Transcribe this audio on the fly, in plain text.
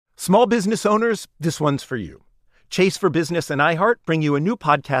Small business owners, this one's for you. Chase for Business and iHeart bring you a new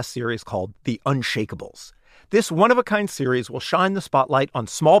podcast series called The Unshakables. This one-of-a-kind series will shine the spotlight on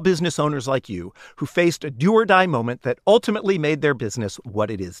small business owners like you who faced a do-or-die moment that ultimately made their business what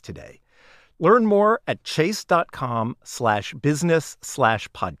it is today. Learn more at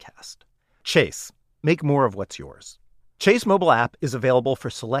chase.com/business/podcast. Chase, make more of what's yours. Chase mobile app is available for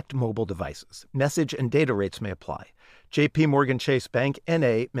select mobile devices. Message and data rates may apply. J.P. Morgan Chase Bank,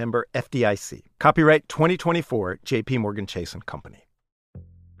 N.A., member FDIC. Copyright 2024, J.P. Morgan Chase & Company.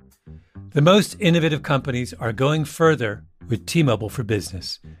 The most innovative companies are going further with T-Mobile for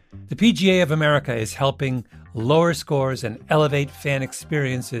Business. The PGA of America is helping lower scores and elevate fan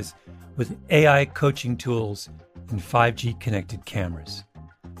experiences with AI coaching tools and 5G connected cameras.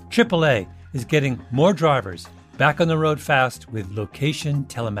 AAA is getting more drivers back on the road fast with location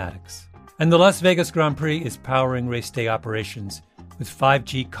telematics. And the Las Vegas Grand Prix is powering race day operations with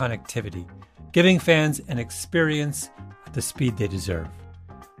 5G connectivity, giving fans an experience at the speed they deserve.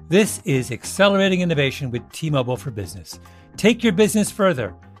 This is accelerating innovation with T-Mobile for Business. Take your business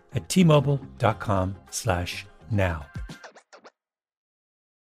further at T-Mobile.com/now.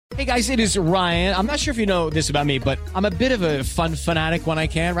 Hey guys, it is Ryan. I'm not sure if you know this about me, but I'm a bit of a fun fanatic when I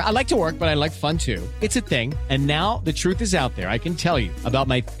can. I like to work, but I like fun too. It's a thing. And now the truth is out there. I can tell you about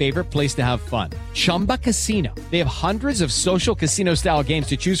my favorite place to have fun. Chumba Casino. They have hundreds of social casino style games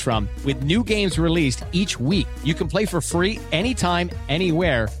to choose from with new games released each week. You can play for free anytime,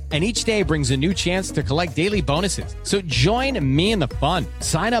 anywhere. And each day brings a new chance to collect daily bonuses. So join me in the fun.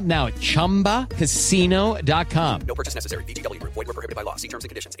 Sign up now at ChumbaCasino.com. No purchase necessary. VGW Group. Void where prohibited by law. See terms and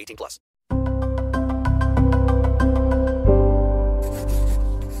conditions. 18+.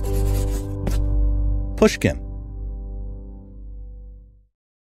 Pushkin.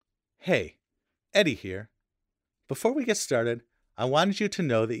 Hey, Eddie here. Before we get started, I wanted you to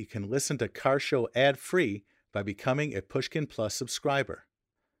know that you can listen to Car Show ad-free by becoming a Pushkin Plus subscriber.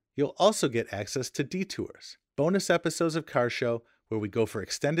 You'll also get access to Detours, bonus episodes of Car Show where we go for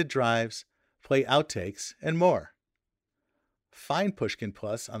extended drives, play outtakes, and more. Find Pushkin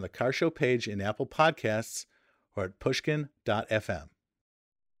Plus on the Car Show page in Apple Podcasts or at pushkin.fm.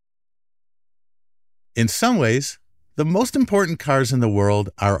 In some ways, the most important cars in the world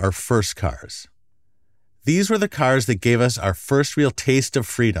are our first cars. These were the cars that gave us our first real taste of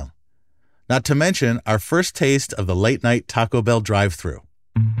freedom, not to mention our first taste of the late-night Taco Bell drive-thru.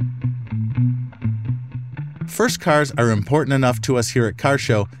 First cars are important enough to us here at Car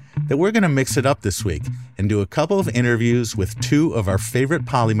Show that we're going to mix it up this week and do a couple of interviews with two of our favorite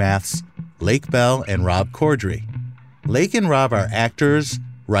polymaths, Lake Bell and Rob Corddry. Lake and Rob are actors,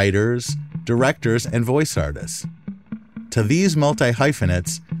 writers, directors, and voice artists. To these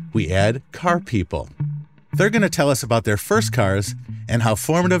multi-hyphenates, we add car people. They're going to tell us about their first cars and how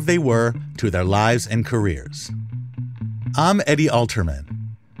formative they were to their lives and careers. I'm Eddie Alterman.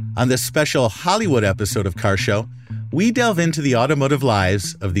 On this special Hollywood episode of Car Show, we delve into the automotive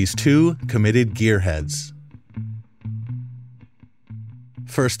lives of these two committed gearheads.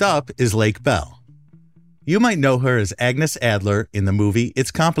 First up is Lake Bell. You might know her as Agnes Adler in the movie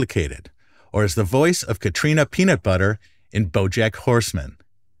It's Complicated, or as the voice of Katrina Peanut Butter in BoJack Horseman.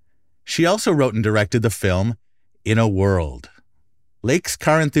 She also wrote and directed the film In a World. Lake's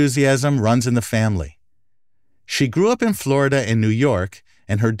car enthusiasm runs in the family. She grew up in Florida and New York,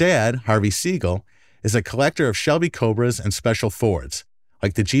 and her dad, Harvey Siegel, is a collector of Shelby Cobras and Special Fords,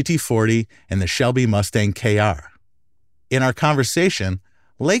 like the GT40 and the Shelby Mustang KR. In our conversation,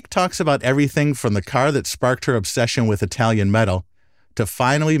 Lake talks about everything from the car that sparked her obsession with Italian metal to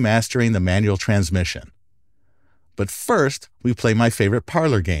finally mastering the manual transmission. But first, we play my favorite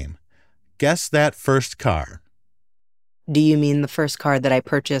parlor game. Guess that first car. Do you mean the first car that I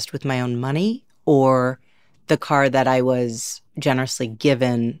purchased with my own money, or the car that I was generously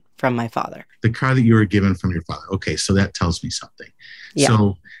given from my father? The car that you were given from your father. Okay, so that tells me something. Yeah.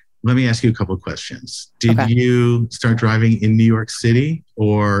 So let me ask you a couple of questions. Did Okay. you start driving in New York City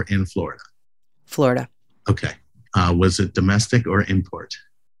or in Florida? Florida. Okay. Was it domestic or import?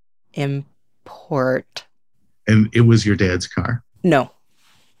 Import. And it was your dad's car? No.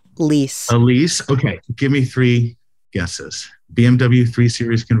 Lease. A lease? Okay. Give me three guesses. BMW 3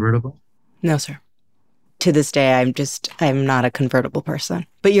 Series convertible? No, sir. To this day, I'm not a convertible person.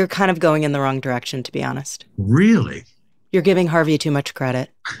 But you're kind of going in the wrong direction, to be honest. Really? You're giving Harvey too much credit.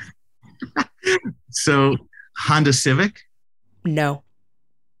 So Honda Civic? No.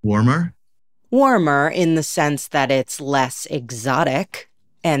 Warmer? Warmer in the sense that it's less exotic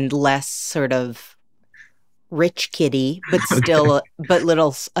and less sort of rich kitty, but still,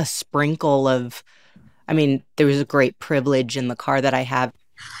 a sprinkle of, I mean, there was a great privilege in the car that I have.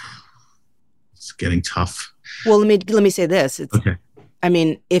 It's getting tough. Well, let me say this. Okay. I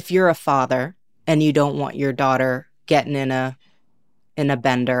mean, if you're a father and you don't want your daughter getting in a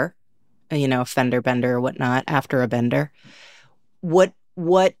bender, a fender bender or whatnot after a bender, what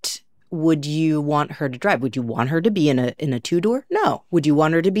would you want her to drive? Would you want her to be in a two-door? No. Would you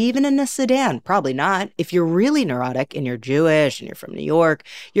want her to be even in a sedan? Probably not. If you're really neurotic and you're Jewish and you're from New York,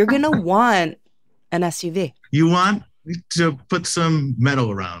 you're going to want an SUV. You want to put some metal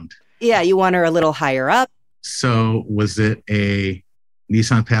around. Yeah, you want her a little higher up. So was it a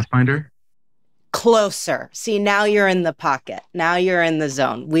Nissan Pathfinder? Closer. See, now you're in the pocket. Now you're in the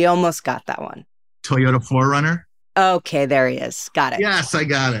zone. We almost got that one. Toyota 4Runner? Okay, there he is. Got it. Yes, I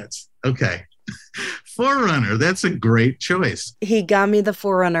got it. Okay. 4Runner, that's a great choice. He got me the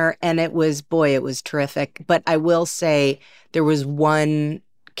 4Runner, and it was terrific. But I will say there was one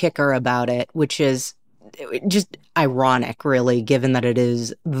kicker about it, which is just ironic, really, given that it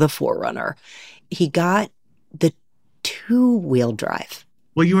is the 4Runner. He got the two-wheel drive.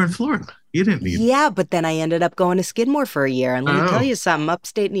 Well, you were in Florida. You didn't need Yeah, but then I ended up going to Skidmore for a year. And let me tell you something,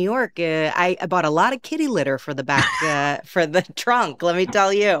 upstate New York, I bought a lot of kitty litter for the back, for the trunk, let me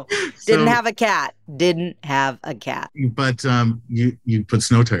tell you. Didn't have a cat. But you put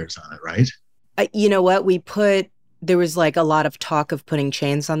snow tires on it, right? You know what? There was like a lot of talk of putting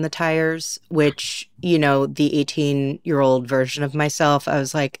chains on the tires, which, the 18-year-old version of myself, I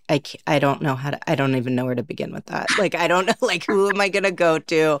was like, I don't know I don't even know where to begin with that. Like, I don't know, like, who am I going to go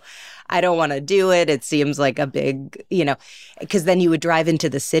to? I don't want to do it. It seems like a big, because then you would drive into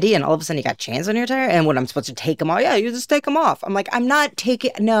the city and all of a sudden you got chains on your tire. And when I'm supposed to take them off, yeah, you just take them off. I'm like, I'm not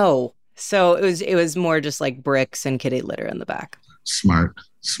taking, no. So it was more just like bricks and kitty litter in the back. Smart.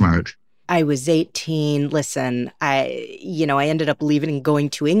 I was 18. Listen, I ended up leaving and going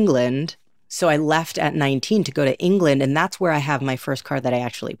to England. So I left at 19 to go to England. And that's where I have my first car that I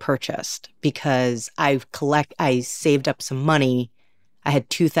actually purchased because I saved up some money. I had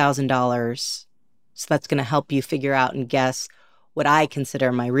 $2,000. So that's going to help you figure out and guess what I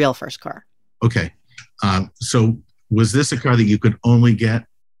consider my real first car. Okay. So was this a car that you could only get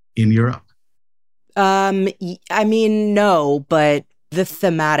in Europe? I mean, no, but the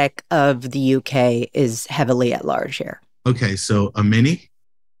thematic of the UK is heavily at large here. Okay, so a Mini?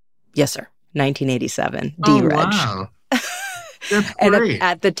 Yes, sir. 1987 Oh, D-Reg. wow. That's And great.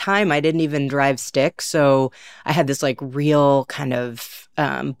 at the time, I didn't even drive stick. So I had this like real kind of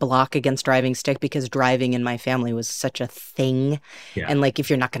block against driving stick because driving in my family was such a thing. Yeah. And like, if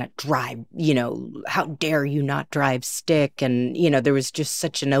you're not going to drive, how dare you not drive stick? And, there was just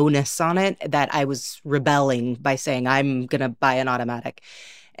such an onus on it that I was rebelling by saying, I'm going to buy an automatic.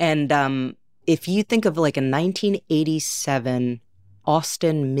 And if you think of like a 1987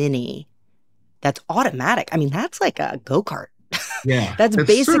 Austin Mini, that's automatic. I mean, that's like a go-kart. Yeah. That's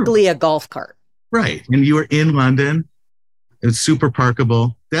basically a golf cart. Right. And you were in London. It's super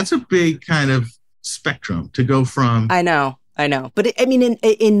parkable. That's a big kind of spectrum to go from. I know. But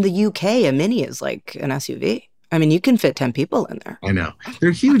in the UK, a Mini is like an SUV. I mean, you can fit 10 people in there. I know.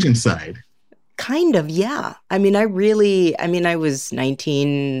 They're huge inside. Kind of, yeah. I mean, I was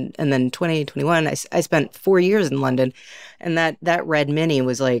 19 and then 20, 21. I spent 4 years in London. And that red Mini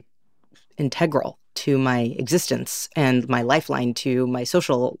was like integral to my existence and my lifeline to my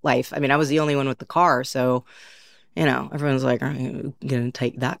social life. I mean, I was the only one with the car. So, everyone's like, are you going to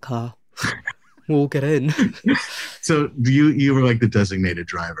take that car? We'll get in. So you were like the designated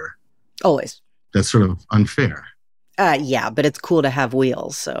driver. Always. That's sort of unfair. Yeah, but it's cool to have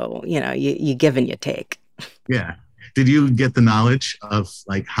wheels. So, you give and you take. Yeah. Did you get the knowledge of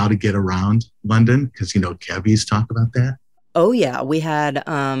like how to get around London? Because, cabbies talk about that. Oh, yeah. We had,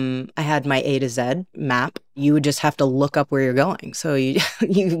 I had my A to Z map. You would just have to look up where you're going. So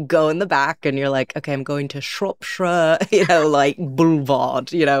you go in the back and you're like, okay, I'm going to Shropshire, like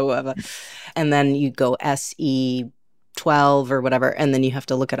Boulevard, and then you go SE12 or whatever. And then you have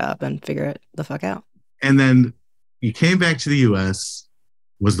to look it up and figure it the fuck out. And then you came back to the US.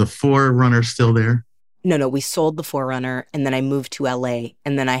 Was the 4Runner still there? No, we sold the 4Runner and then I moved to LA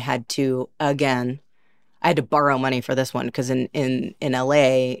and then I had to borrow money for this one because in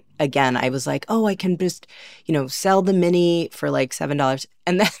LA, again, I was like, oh, I can just, sell the Mini for like $7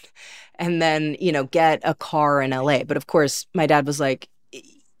 and then, get a car in LA. But of course, my dad was like,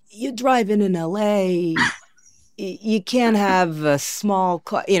 you're driving in LA. You can't have a small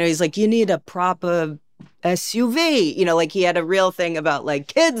car. He's like, you need a proper SUV. Like he had a real thing about like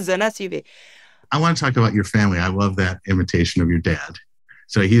kids and SUV. I want to talk about your family. I love that imitation of your dad.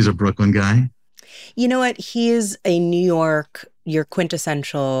 So he's a Brooklyn guy. You know what? He is your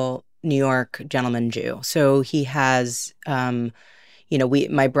quintessential New York gentleman Jew. So he has,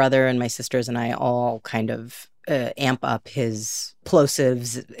 my brother and my sisters and I all kind of amp up his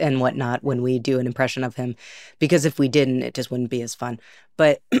plosives and whatnot when we do an impression of him, because if we didn't, it just wouldn't be as fun.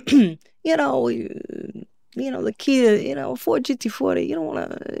 But the key to Ford GT40, you don't want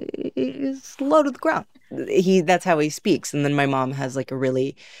to, it's low to the ground. That's how he speaks. And then my mom has like a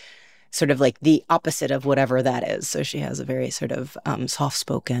really sort of like the opposite of whatever that is. So she has a very sort of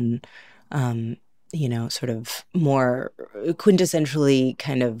soft-spoken, sort of more quintessentially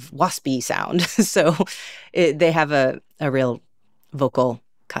kind of waspy sound. So they have a real vocal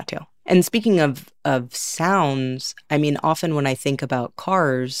cocktail. And speaking of sounds, I mean, often when I think about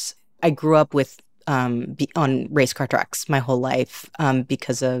cars, I grew up with on race car tracks my whole life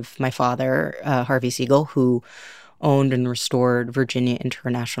because of my father, Harvey Siegel, who owned and restored Virginia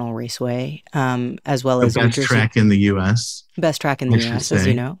International Raceway, as well as the best track in the U.S. Best track in the U.S., as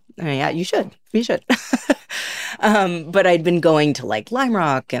you know. Yeah, you should. You should. But I'd been going to like Lime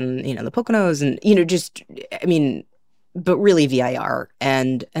Rock and, the Poconos and, but really VIR.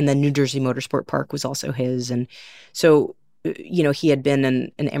 And then New Jersey Motorsport Park was also his. And so, he had been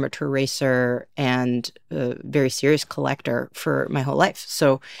an amateur racer and a very serious collector for my whole life.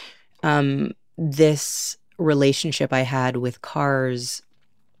 So this relationship I had with cars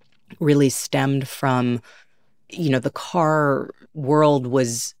really stemmed from, the car world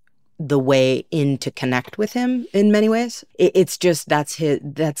was the way in to connect with him in many ways. It's just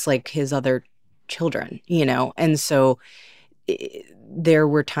that's like his other children, and so there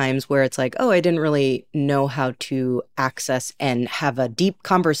were times where it's like, oh, I didn't really know how to access and have a deep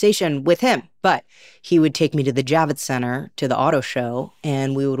conversation with him, but he would take me to the Javits Center, to the auto show,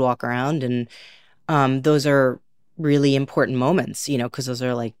 and we would walk around, and those are really important moments, because those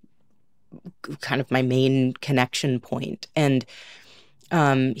are like kind of my main connection point. And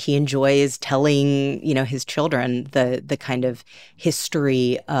he enjoys telling, his children the kind of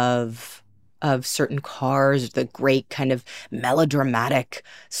history of certain cars, the great kind of melodramatic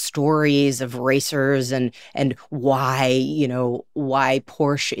stories of racers and why, why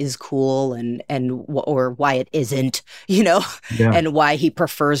Porsche is cool or why it isn't, and why he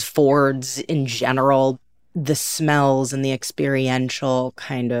prefers Fords in general. The smells and the experiential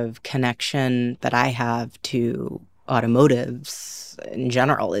kind of connection that I have to automotives in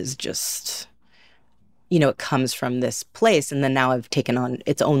general is just, it comes from this place. And then now I've taken on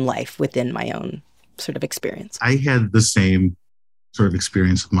its own life within my own sort of experience. I had the same sort of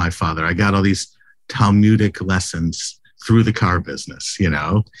experience with my father. I got all these Talmudic lessons through the car business.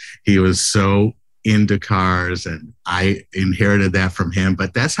 He was so into cars and I inherited that from him,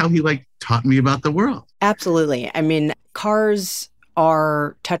 but that's how he taught me about the world. Absolutely. I mean, cars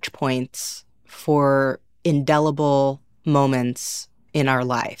are touch points for indelible moments in our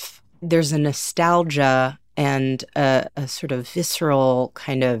life. There's a nostalgia and a sort of visceral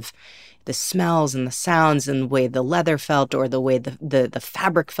kind of the smells and the sounds and the way the leather felt or the way the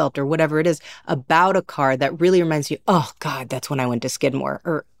fabric felt or whatever it is about a car that really reminds you, oh, God, that's when I went to Skidmore,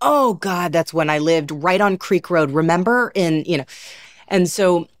 or, oh, God, that's when I lived right on Creek Road, remember? And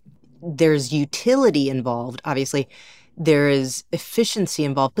so there's utility involved, obviously. There is efficiency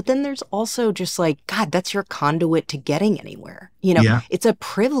involved, but then there's also just God, that's your conduit to getting anywhere. It's a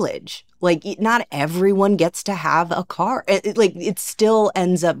privilege. Not everyone gets to have a car. It still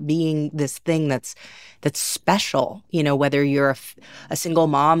ends up being this thing that's special, whether you're a single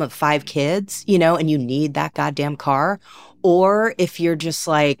mom of 5 kids, and you need that goddamn car, or if you're just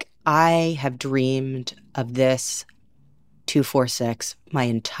I have dreamed of this 246 my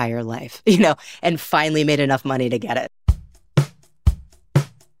entire life, and finally made enough money to get it.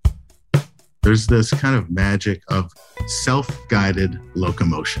 There's this kind of magic of self-guided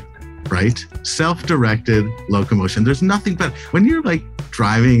locomotion, right? Self-directed locomotion. There's nothing but when you're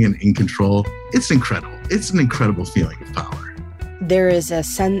driving and in control, it's incredible. It's an incredible feeling of power. There is a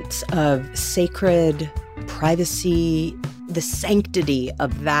sense of sacred privacy, the sanctity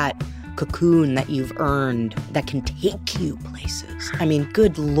of that cocoon that you've earned that can take you places. I mean,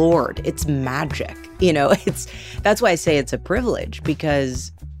 good Lord, it's magic. That's why I say it's a privilege,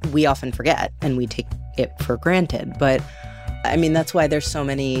 because we often forget and we take it for granted. But I mean, that's why there's so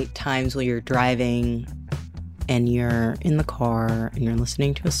many times where you're driving and you're in the car and you're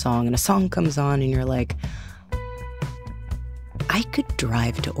listening to a song and a song comes on and you're like, I could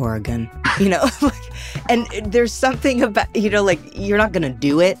drive to Oregon, and there's something about, you're not going to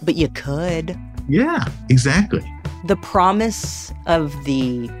do it, but you could. Yeah, exactly. The promise of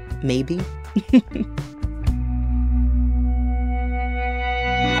the maybe.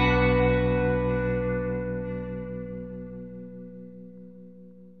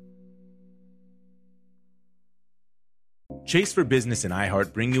 Chase for Business and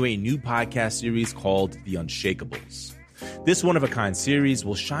iHeart bring you a new podcast series called The Unshakables. This one-of-a-kind series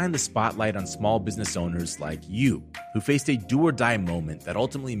will shine the spotlight on small business owners like you, who faced a do-or-die moment that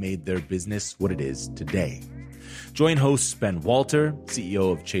ultimately made their business what it is today. Join hosts Ben Walter,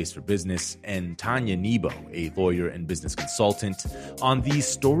 CEO of Chase for Business, and Tanya Nebo, a lawyer and business consultant, on these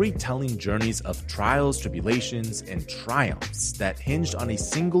storytelling journeys of trials, tribulations, and triumphs that hinged on a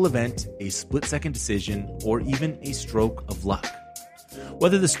single event, a split-second decision, or even a stroke of luck.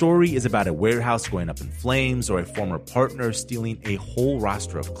 Whether the story is about a warehouse going up in flames or a former partner stealing a whole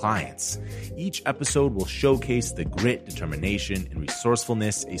roster of clients, each episode will showcase the grit, determination, and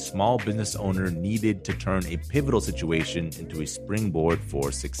resourcefulness a small business owner needed to turn a pivotal situation into a springboard for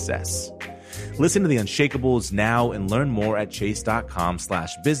success. Listen to The Unshakables now and learn more at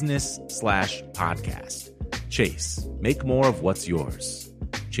chase.com/business/podcast. Chase, make more of what's yours.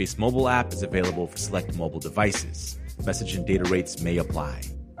 Chase mobile app is available for select mobile devices. Message and data rates may apply.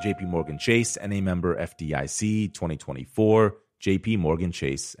 JP Morgan Chase, N.A. member FDIC, 2024, JP Morgan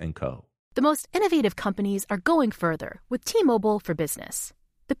Chase & Co. The most innovative companies are going further with T-Mobile for Business.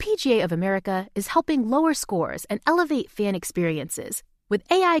 The PGA of America is helping lower scores and elevate fan experiences with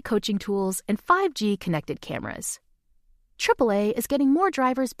AI coaching tools and 5G connected cameras. AAA is getting more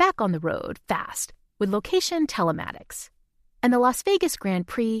drivers back on the road fast with location telematics. And the Las Vegas Grand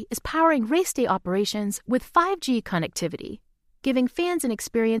Prix is powering race day operations with 5G connectivity, giving fans an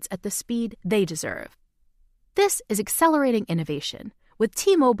experience at the speed they deserve. This is accelerating innovation with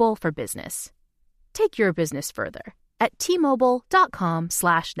T-Mobile for Business. Take your business further at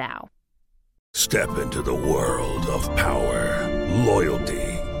T-Mobile.com/now. Step into the world of power, loyalty,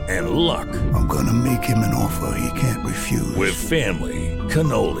 and luck. I'm gonna make him an offer he can't refuse. With family,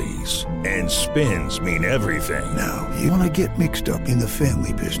 cannolis, and spins mean everything. Now, you wanna get mixed up in the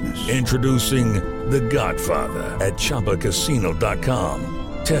family business. Introducing The Godfather at ChumbaCasino.com.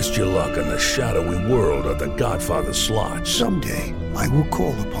 Test your luck in the shadowy world of The Godfather slot. Someday, I will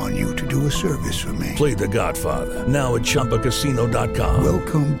call upon you to do a service for me. Play The Godfather now at ChumbaCasino.com.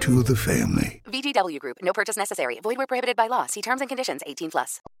 Welcome to the family. VGW Group. No purchase necessary. Void where prohibited by law. See terms and conditions.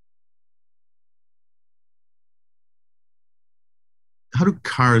 18+. How do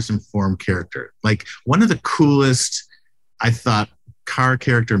cars inform character? Like, one of the coolest, I thought, car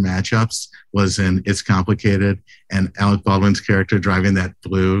character matchups was in It's Complicated, and Alec Baldwin's character driving that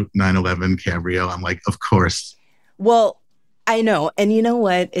blue 911 Cabrio. I'm like, of course. Well, I know. And you know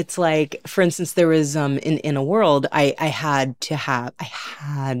what? It's like, for instance, there was in a world, I had to have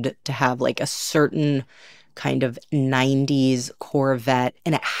like a certain kind of 90s Corvette,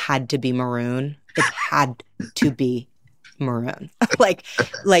 and it had to be maroon. It had to be maroon, like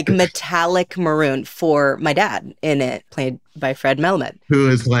metallic maroon, for my dad in it, played by Fred Melamed, who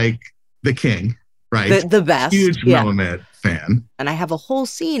is like the king, right? The best. Huge Melamed fan. And I have a whole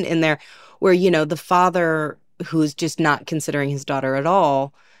scene in there where, you know, the father, who's just not considering his daughter at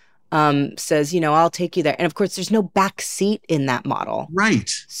all, says, you know, I'll take you there. And of course, there's no back seat in that model. Right.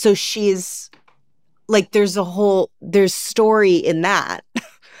 So she's like, there's story in that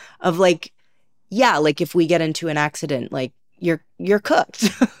of like, yeah, like if we get into an accident, like you're cooked.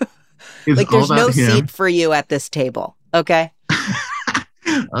 Like there's no seat for you at this table. Okay.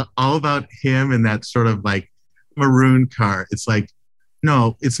 All about him and that sort of like maroon car. It's like,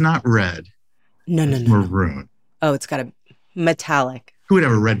 no, it's not red. No. Maroon. Oh, it's got a metallic. Who would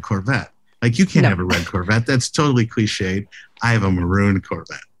have a red Corvette? Like, you can't have a red Corvette. That's totally cliched. I have a maroon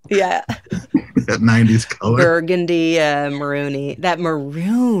Corvette. Yeah. That 90s color. Burgundy, maroony. That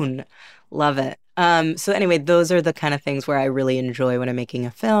maroon. Love it. So anyway, those are the kind of things where I really enjoy when I'm making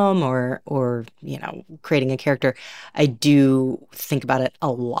a film or you know, creating a character. I do think about it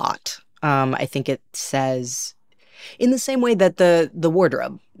a lot. I think it says, in the same way that the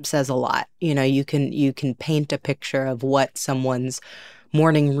wardrobe says a lot. You know, you can paint a picture of what someone's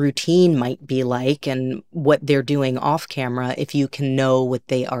morning routine might be like and what they're doing off camera if you can know what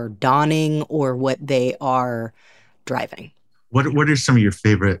they are donning or what they are driving. What are some of your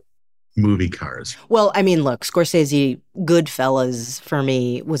favorite movie cars? Well, I mean, look, Scorsese, Goodfellas, for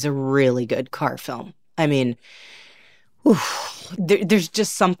me, was a really good car film. I mean, there's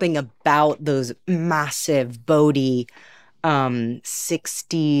just something about those massive, boaty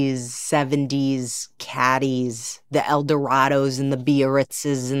 60s, 70s caddies, the Eldorados and the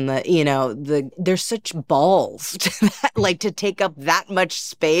Biarritzes and the, you know, they're such balls to take up that much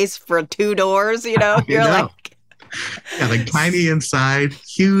space for two doors, you know? You're like... Yeah, like tiny inside,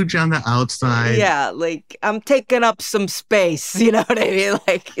 huge on the outside. Yeah, like I'm taking up some space, you know what I mean?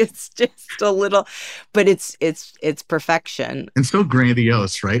 Like it's just a little, but it's perfection. And so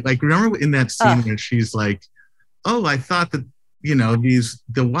grandiose, right? Like, remember in that scene when she's like oh, I thought that,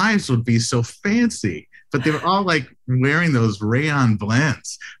 the wives would be so fancy, but they were all like wearing those rayon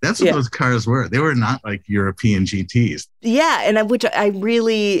blends. That's what those cars were. They were not like European GTs. Yeah, and which I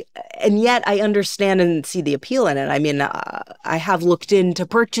really, and yet I understand and see the appeal in it. I mean, I have looked into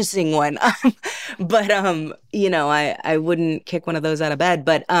purchasing one, but I wouldn't kick one of those out of bed.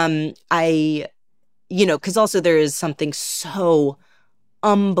 But because also there is something so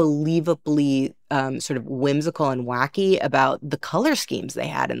unbelievably sort of whimsical and wacky about the color schemes they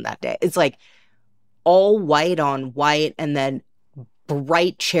had in that day. It's like all white on white and then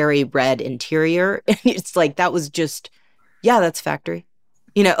bright cherry red interior. And it's like, that was just, that's factory.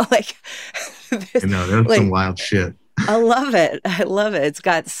 Like. There's like, some wild shit. I love it. It's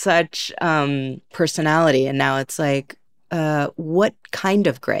got such personality. And now it's like, what kind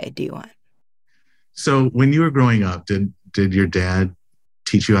of gray do you want? So when you were growing up, did your dad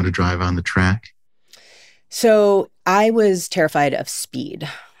teach you how to drive on the track? So I was terrified of speed.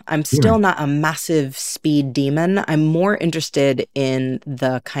 I'm still not a massive speed demon. I'm more interested in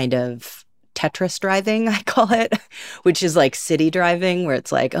the kind of Tetris driving, I call it, which is like city driving, where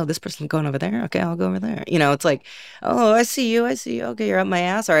it's like, oh, this person's going over there. Okay, I'll go over there. It's like, oh, I see you. Okay, you're up my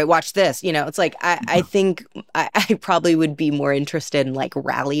ass. All right, watch this. It's like, I think I probably would be more interested in like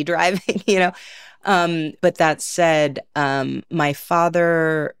rally driving, But that said, my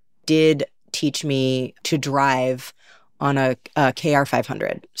father did teach me to drive on a KR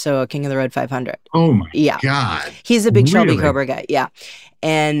 500, so a King of the Road 500. Oh my God. He's a big Shelby Cobra guy, yeah.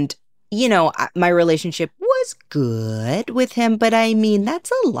 And, my relationship was good with him, but I mean, that's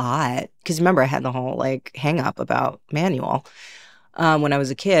a lot. Because remember, I had the whole like hang up about manual when I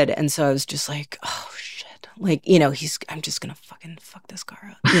was a kid. And so I was just like, oh shit. Like, I'm just going to fucking fuck this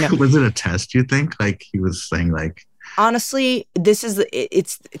car up. Was it a test, you think? Like he was saying like. Honestly,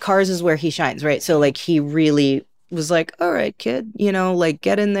 it's cars is where he shines, right? So like he really was like, all right, kid, like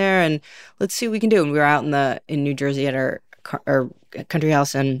get in there and let's see what we can do. And we were out in New Jersey at our country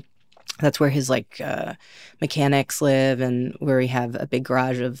house, and that's where his like mechanics live, and where we have a big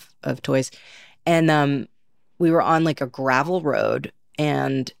garage of toys. And we were on like a gravel road,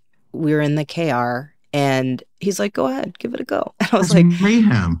 and we were in the KR, and he's like, go ahead, give it a go. And I was like,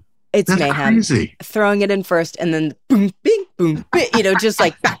 mayhem. It's That's mayhem. Crazy. Throwing it in first, and then boom, bing, boom, bing, just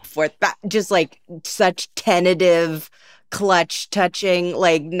like back, forth, back, just like such tentative clutch touching,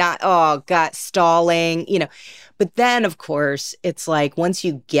 like stalling, But then, of course, it's like once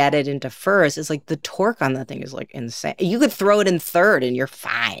you get it into first, it's like the torque on that thing is like insane. You could throw it in third and you're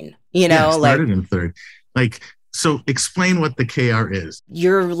fine, started in third. Like, so explain what the KR is.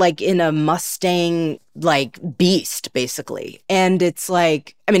 You're like in a Mustang like beast, basically. And it's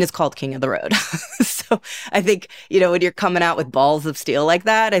like, I mean, it's called King of the Road. So I think, when you're coming out with balls of steel like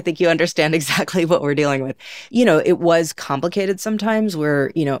that, I think you understand exactly what we're dealing with. It was complicated sometimes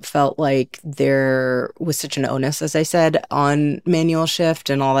where, it felt like there was such an onus, as I said, on manual shift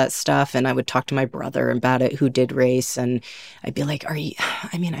and all that stuff. And I would talk to my brother about it, who did race. And I'd be like, I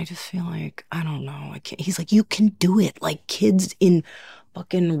just feel like, I don't know. I can't. He's like, you can do it. Like kids in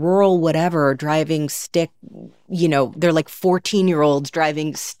fucking rural whatever are driving stick, they're like 14-year-olds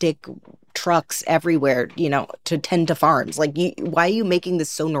driving stick trucks everywhere, to tend to farms. Like, why are you making this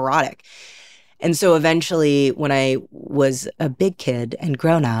so neurotic? And so eventually, when I was a big kid and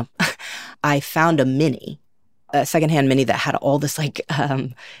grown up, I found a secondhand Mini that had all this like,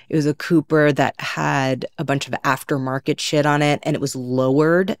 it was a Cooper that had a bunch of aftermarket shit on it, and it was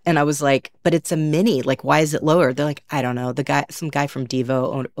lowered. And I was like, but it's a Mini. Like, why is it lowered? They're like, I don't know. Some guy from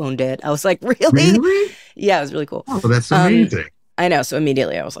Devo owned it. I was like, really? Really? Yeah, it was really cool. Oh, that's amazing. I know. So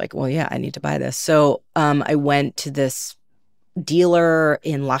immediately I was like, well, yeah, I need to buy this. So I went to this dealer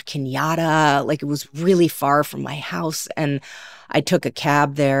in La Cañada. Like, it was really far from my house. And I took a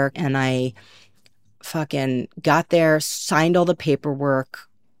cab there, and I fucking got there, signed all the paperwork,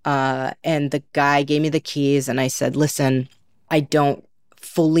 and the guy gave me the keys, and I said, listen, I don't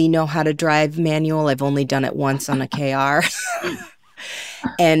fully know how to drive manual. I've only done it once on a KR.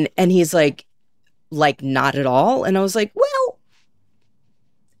 and he's like, not at all. And I was like, well,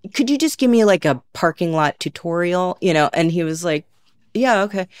 could you just give me like a parking lot tutorial, And he was like, yeah,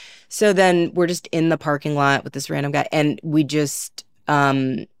 okay. So then we're just in the parking lot with this random guy, and we just,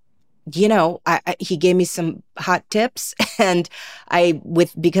 he gave me some hot tips, and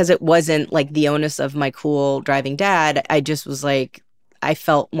because it wasn't like the onus of my cool driving dad, I just was like, I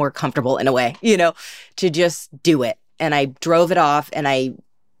felt more comfortable in a way, to just do it. And I drove it off, and I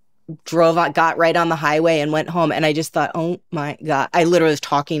got right on the highway and went home. And I just thought, oh my God, I literally was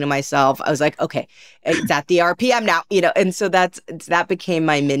talking to myself. I was like, okay, it's at the RPM now, and so that became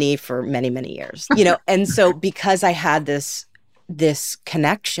my Mini for many, many years, and so because I had this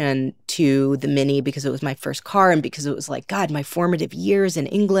connection to the Mini because it was my first car and because it was like, God, my formative years in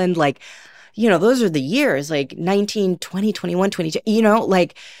England, like, those are the years, like 19, 20, 21, 22,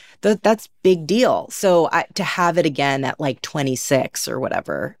 like that's big deal. So to have it again at like 26 or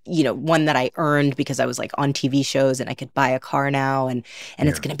whatever, one that I earned because I was like on TV shows and I could buy a car now and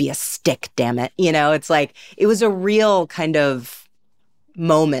it's going to be a stick, damn it. It's like, it was a real kind of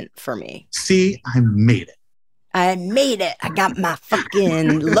moment for me. See, I made it. I got my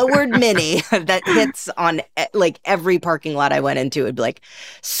fucking lowered Mini that hits on like every parking lot I went into. It'd be like,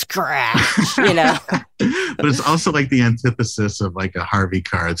 scratch, But it's also like the antithesis of like a Harvey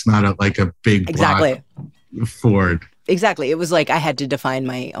car. It's not like a big exactly Ford. Exactly. It was like I had to define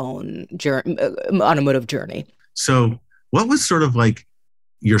my own automotive journey. So what was sort of like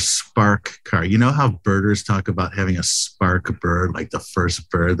your spark car? You know how birders talk about having a spark bird, like the first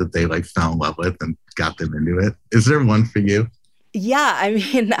bird that they like fell in love with and got them into it. Is there one for you? Yeah, I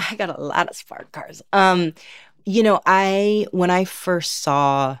mean, I got a lot of spark cars. When I first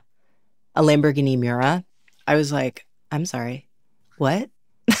saw a Lamborghini Miura, I was like, I'm sorry, what?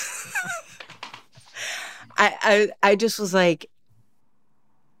 I just was like,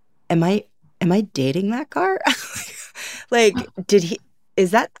 am I dating that car? Like,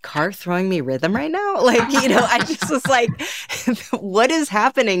 is that car throwing me rhythm right now? Like, I just was like, what is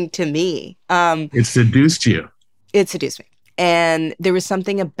happening to me? It seduced you. It seduced me. And there was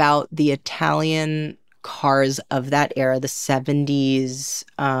something about the Italian cars of that era, the 70s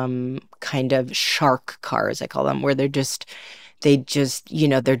kind of shark cars, I call them, where they're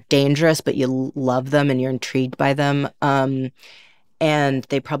dangerous, but you love them and you're intrigued by them. And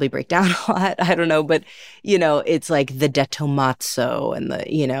they probably break down a lot. I don't know. But, it's like the De Tommaso and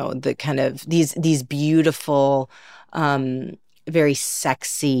the kind of these beautiful, very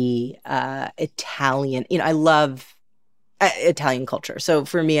sexy Italian. I love Italian culture. So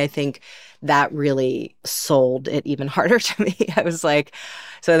for me, I think that really sold it even harder to me. I was like,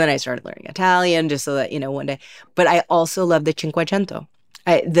 so then I started learning Italian just so that, one day. But I also love the Cinquecento,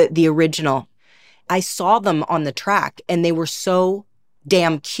 the original. I saw them on the track and they were so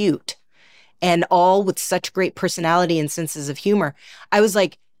damn cute and all with such great personality and senses of humor. I was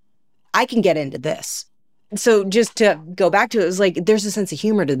like, I can get into this. So just to go back to it, it was like, there's a sense of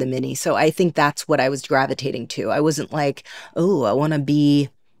humor to the Mini. So I think that's what I was gravitating to. I wasn't like, oh, I want to be,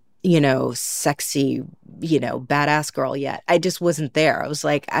 sexy, badass girl yet. I just wasn't there. I was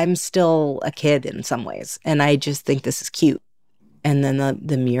like, I'm still a kid in some ways. And I just think this is cute. And then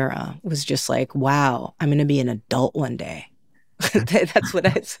the Miura was just like, wow, I'm going to be an adult one day. That's what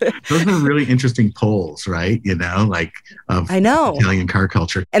I said. Those are really interesting polls, right? Of I know Italian car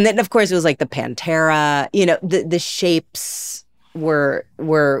culture. And then, of course, it was like the Pantera. The shapes were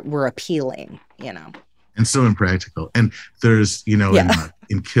appealing. And so impractical. And there's,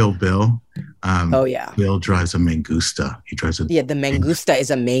 in Kill Bill. Oh yeah. Bill drives a Mangusta. He drives a the Mangusta is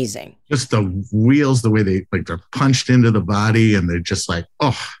amazing. Just the wheels, the way they're punched into the body, and they're just like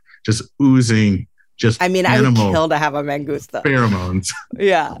just oozing. I would kill to have a Mangusta. Pheromones.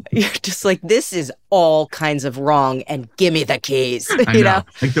 Yeah. You're just like, this is all kinds of wrong and give me the keys. I know.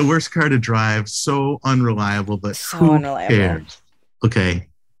 Like the worst car to drive, so unreliable, but who cares? Okay.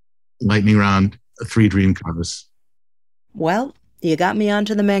 Lightning round, 3 dream cars. Well, you got me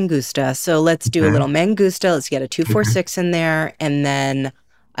onto the Mangusta. So let's do a little Mangusta. Let's get a 246 in there. And then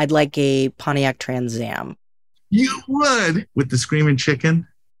I'd like a Pontiac Trans Am. You would? With the screaming chicken?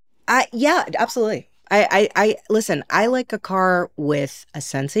 Yeah, absolutely. I listen, I like a car with a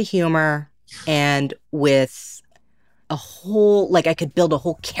sense of humor and with a whole, like I could build a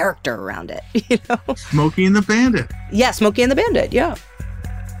whole character around it, Smokey and the Bandit. Yeah, Smokey and the Bandit, yeah.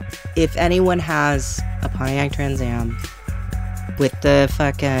 If anyone has a Pontiac Trans Am with the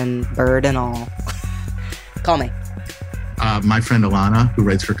fucking bird and all, call me. My friend Alana, who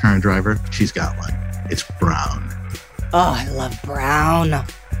writes for Car and Driver, she's got one. It's brown. Oh, I love brown.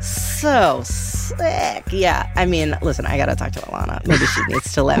 So sick. Yeah. I mean, listen, I got to talk to Alana. Maybe she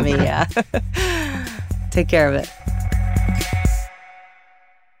needs to let me take care of it.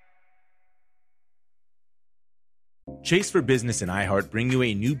 Chase for Business and iHeart bring you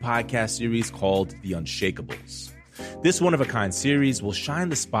a new podcast series called The Unshakables. This one-of-a-kind series will shine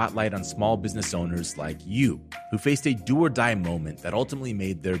the spotlight on small business owners like you who faced a do-or-die moment that ultimately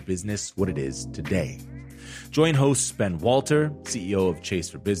made their business what it is today. Join hosts Ben Walter, CEO of Chase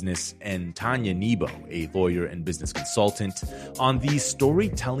for Business, and Tanya Nebo, a lawyer and business consultant, on these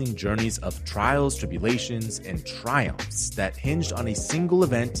storytelling journeys of trials, tribulations, and triumphs that hinged on a single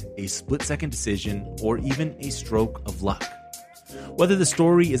event, a split-second decision, or even a stroke of luck. Whether the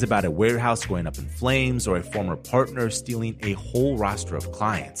story is about a warehouse going up in flames or a former partner stealing a whole roster of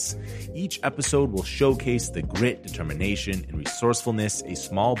clients, each episode will showcase the grit, determination, and resourcefulness a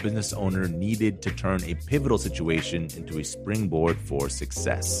small business owner needed to turn a pivotal situation into a springboard for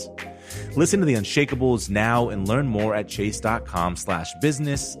success. Listen to The Unshakables now and learn more at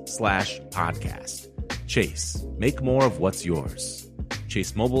chase.com/business/podcast. Chase, make more of what's yours.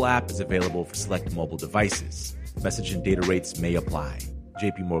 Chase mobile app is available for select mobile devices. Message and data rates may apply.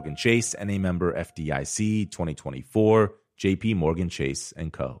 JP Morgan Chase, NA member FDIC, 2024, JP Morgan Chase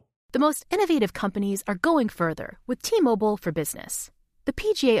 & Co. The most innovative companies are going further with T-Mobile for Business. The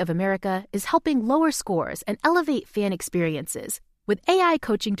PGA of America is helping lower scores and elevate fan experiences with AI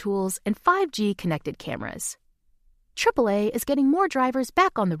coaching tools and 5G connected cameras. AAA is getting more drivers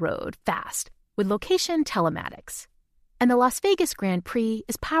back on the road fast with location telematics. And the Las Vegas Grand Prix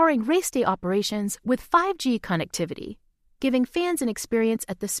is powering race day operations with 5G connectivity, giving fans an experience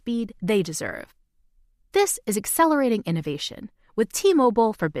at the speed they deserve. This is accelerating innovation with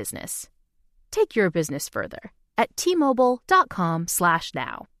T-Mobile for Business. Take your business further at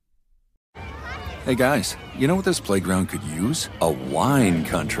T-Mobile.com/now. Hey guys, you know what this playground could use? A wine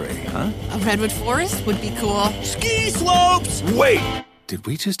country, huh? A redwood forest would be cool. Ski slopes! Wait! Did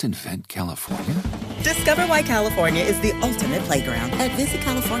we just invent California? Discover why California is the ultimate playground at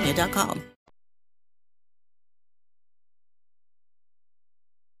visitcalifornia.com.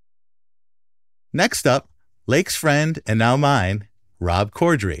 Next up, Lake's friend and now mine, Rob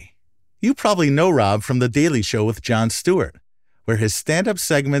Corddry. You probably know Rob from The Daily Show with Jon Stewart, where his stand-up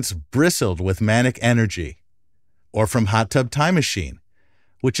segments bristled with manic energy. Or from Hot Tub Time Machine,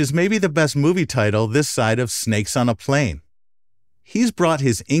 which is maybe the best movie title this side of Snakes on a Plane. He's brought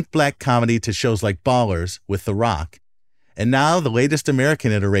his ink-black comedy to shows like Ballers with The Rock, and now the latest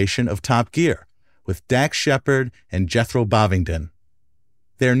American iteration of Top Gear with Dax Shepard and Jethro Bovingdon.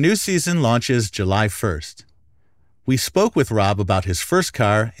 Their new season launches July 1st. We spoke with Rob about his first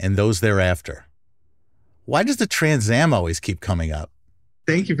car and those thereafter. Why does the Trans Am always keep coming up?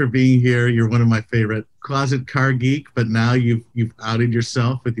 Thank you for being here. You're one of my favorite closet car geek, but now you've outed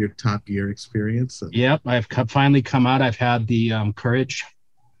yourself with your Top Gear experience. Yep, I've finally come out. I've had the courage.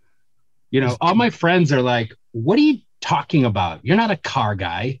 You know, all my friends are like, "What are you talking about? You're not a car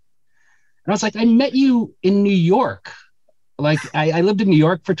guy." And I was like, "I met you in New York. Like, I lived in New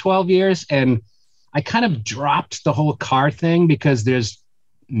York for 12 years, and I kind of dropped the whole car thing because there's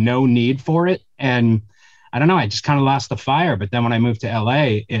no need for it." And I don't know, I just kind of lost the fire. But then when I moved to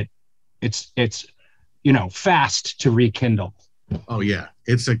LA, it's you know, fast to rekindle. Oh yeah,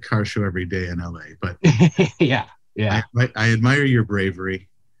 it's a car show every day in LA. But yeah. I admire your bravery.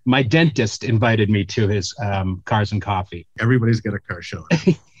 My dentist invited me to his Cars and Coffee. Everybody's got a car show.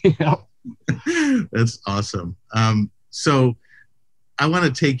 Yeah. That's awesome. So I want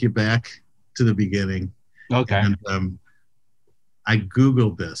to take you back to the beginning. Okay. And I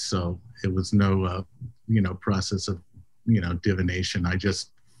Googled this, so it was no process of divination. I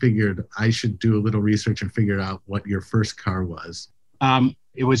just figured I should do a little research and figure out what your first car was.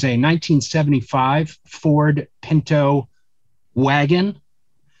 It was a 1975 Ford Pinto wagon,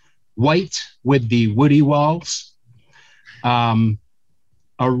 white with the woody walls. A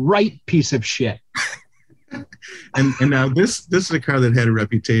right piece of shit. and now this is a car that had a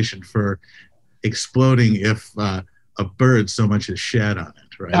reputation for exploding if a bird so much as shat on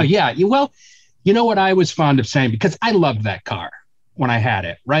it, right? Oh yeah. Well, you know what I was fond of saying, because I loved that car when I had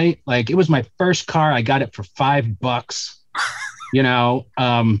it, right? Like, it was my first car. I got it for $5, you know.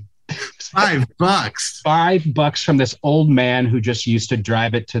 $5? $5 from this old man who just used to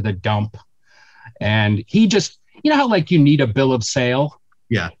drive it to the dump. And he just, you know how like you need a bill of sale?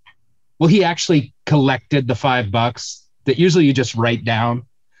 Yeah. Well, he actually collected the $5 that usually you just write down,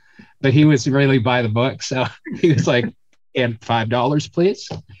 but he was really by the book. So he was like, and $5, please.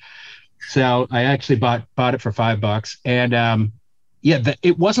 So I actually bought it for $5. And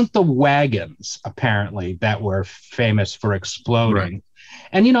it wasn't the wagons, apparently, that were famous for exploding. Right.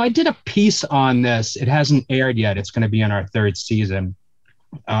 And, you know, I did a piece on this. It hasn't aired yet. It's going to be in our third season,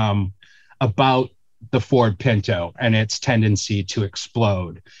 about the Ford Pinto and its tendency to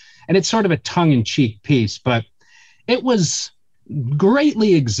explode. And it's sort of a tongue-in-cheek piece, but it was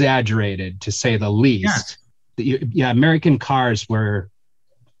greatly exaggerated, to say the least. Yes. Yeah, American cars were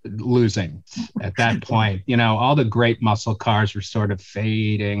losing at that point. You know, all the great muscle cars were sort of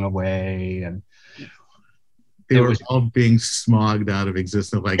fading away. And They were all being smogged out of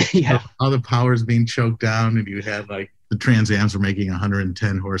existence. Like yeah. all the power's being choked down, and you had like the Trans Ams were making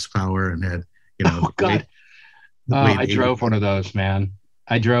 110 horsepower and had, Oh God. I drove one of those, man.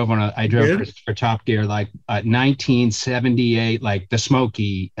 I drove for Top Gear, like 1978, like the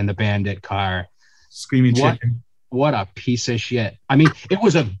Smokey and the Bandit car. Screaming Chicken. What a piece of shit. I mean, it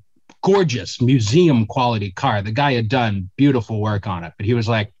was a gorgeous museum quality car. The guy had done beautiful work on it, but he was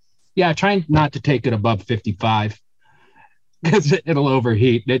like, yeah, trying not to take it above 55 because it'll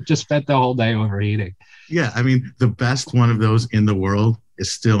overheat. It just spent the whole day overheating. Yeah, I mean, the best one of those in the world is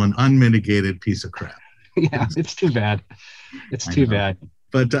still an unmitigated piece of crap. Yeah, it's too bad. It's too bad.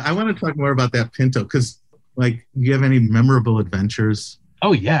 But I want to talk more about that Pinto because, like, do you have any memorable adventures?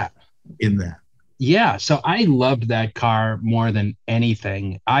 Oh, yeah. In that? Yeah, so I loved that car more than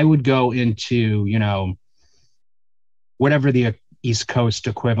anything. I would go into, whatever the East Coast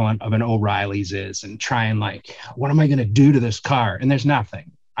equivalent of an O'Reilly's is and try and like, what am I going to do to this car? And there's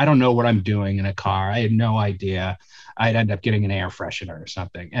nothing. I don't know what I'm doing in a car. I had no idea. I'd end up getting an air freshener or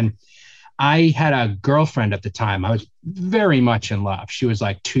something. And I had a girlfriend at the time. I was very much in love. She was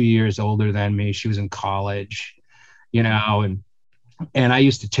like 2 years older than me. She was in college, and I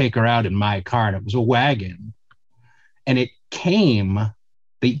used to take her out in my car, and it was a wagon. And it came, older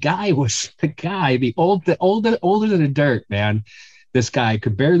than the dirt, man. This guy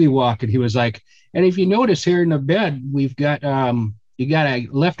could barely walk, and he was like, and if you notice here in the bed, we've got,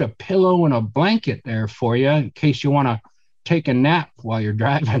 left a pillow and a blanket there for you in case you want to take a nap while you're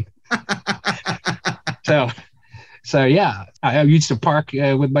driving. So yeah, I used to park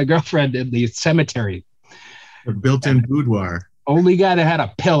with my girlfriend in the cemetery. A built-in boudoir. Only guy that had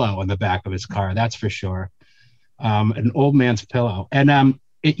a pillow in the back of his car, that's for sure. An old man's pillow. And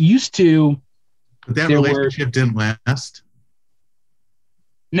it used to... But that relationship didn't last?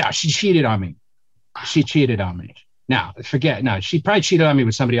 No, she cheated on me. She probably cheated on me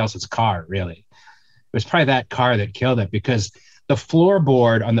with somebody else's car, really. It was probably that car that killed it because the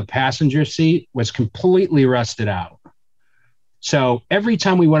floorboard on the passenger seat was completely rusted out. So every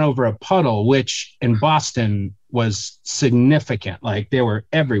time we went over a puddle, which in Boston was significant, like they were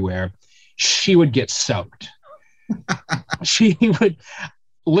everywhere, she would get soaked. She would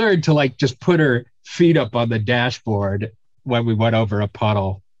learn to like just put her feet up on the dashboard when we went over a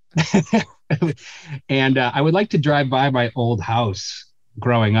puddle. And I would like to drive by my old house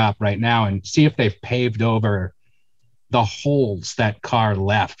growing up right now and see if they've paved over the holes that car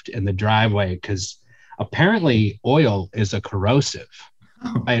left in the driveway, because apparently oil is a corrosive.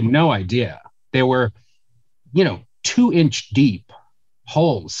 I had no idea. There were, 2-inch deep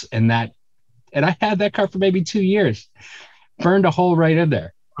holes in that. And I had that car for maybe 2 years. Burned a hole right in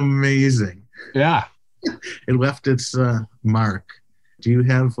there. Amazing. Yeah. It left its mark. Do you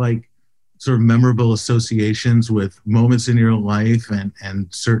have like sort of memorable associations with moments in your life and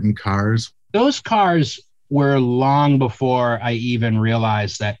certain cars? Those cars were long before I even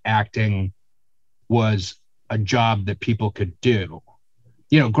realized that acting was a job that people could do.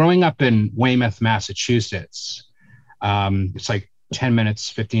 Growing up in Weymouth, Massachusetts, it's like 10 minutes,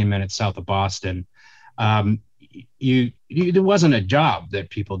 15 minutes south of Boston. There wasn't a job that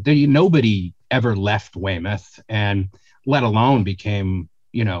people did. Nobody ever left Weymouth, and let alone became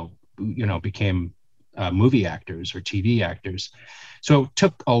movie actors or TV actors. So it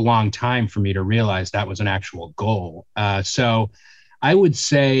took a long time for me to realize that was an actual goal. So I would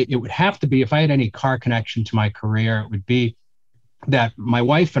say it would have to be, if I had any car connection to my career, it would be that my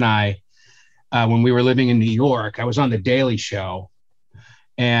wife and I, when we were living in New York, I was on The Daily Show,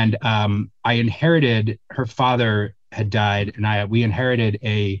 and I inherited, her father had died, and we inherited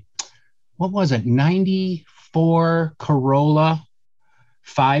a, 94 Corolla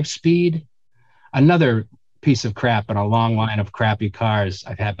 5-speed, another piece of crap in a long line of crappy cars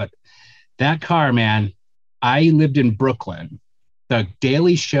I've had. But that car, man, I lived in Brooklyn. The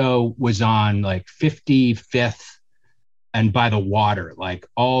Daily Show was on like 55th and by the water, like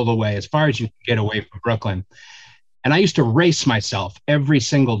all the way as far as you can get away from Brooklyn. And I used to race myself every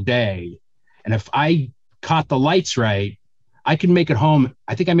single day. And if I caught the lights right, I could make it home.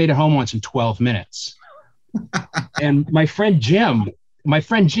 I think I made it home once in 12 minutes. And my friend Jim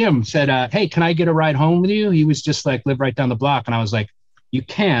said, hey, can I get a ride home with you? He was just like, live right down the block. And I was like, you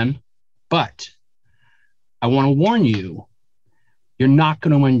can, but I want to warn you, you're not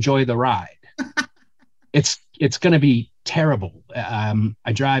going to enjoy the ride. It's going to be terrible.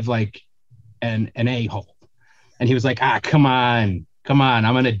 I drive like an a-hole. And he was like, come on,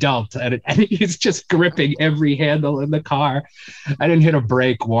 I'm an adult. And he's just gripping every handle in the car. I didn't hit a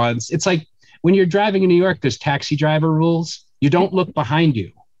brake once. It's like when you're driving in New York, there's taxi driver rules. You don't look behind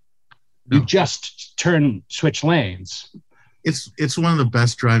you. You No. just switch lanes. It's one of the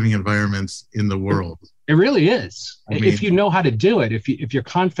best driving environments in the world. It really is. I mean, if you know how to do it, if you're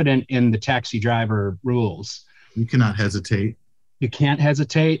confident in the taxi driver rules, you cannot hesitate. You can't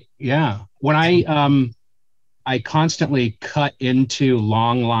hesitate. Yeah. When I constantly cut into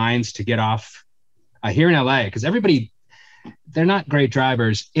long lines to get off here in LA, because they're not great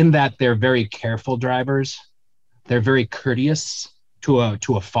drivers in that they're very careful drivers. They're very courteous to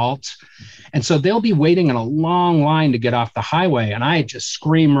a fault. And so they'll be waiting in a long line to get off the highway. And I just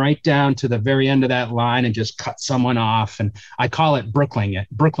scream right down to the very end of that line and just cut someone off. And I call it Brooklyning it.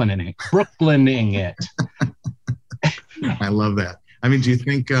 I love that. I mean, do you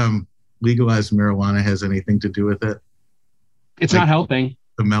think legalized marijuana has anything to do with it? It's not helping.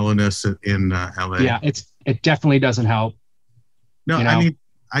 The mellowness in LA. Yeah, it definitely doesn't help. No, I mean,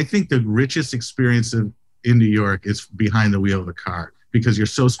 I think the richest experience in New York is behind the wheel of a car, because you're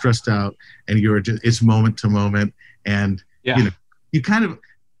so stressed out and it's moment to moment. And, you kind of,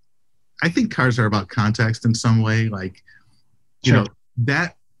 I think cars are about context in some way. Like, you know,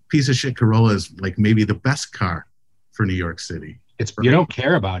 that piece of shit Corolla is like maybe the best car for New York City. You don't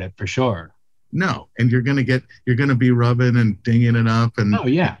care about it for sure. No. And you're going to be rubbing and dinging it up. And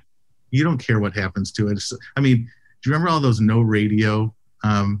you don't care what happens to it. I mean, do you remember all those no radio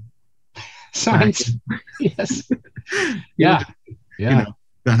signs? Yes. Yeah. You know,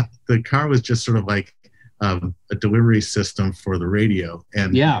 the car was just sort of like a delivery system for the radio.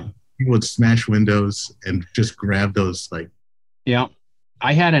 And people would smash windows and just grab those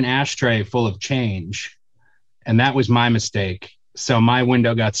I had an ashtray full of change, and that was my mistake. So my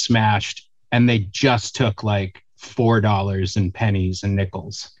window got smashed, and they just took like $4 in pennies and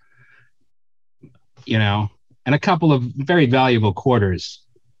nickels, and a couple of very valuable quarters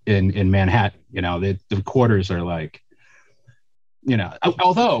in Manhattan. The quarters are like,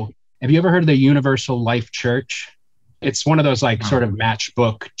 although, have you ever heard of the Universal Life Church? It's one of those like sort of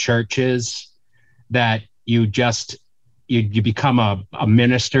matchbook churches that you become a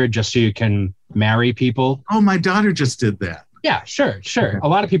minister just so you can marry people. Oh, my daughter just did that. Yeah, sure. Okay. A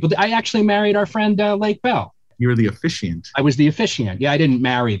lot of people. I actually married our friend Lake Bell. You were the officiant. I was the officiant. Yeah, I didn't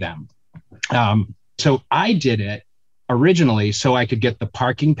marry them. So I did it originally so I could get the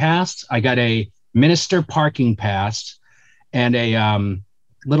parking pass. I got a minister parking pass and a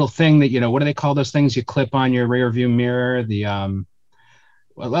little thing that, what do they call those things you clip on your rear view mirror? The a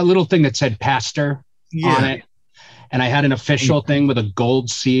little thing that said pastor on it. And I had an official thing with a gold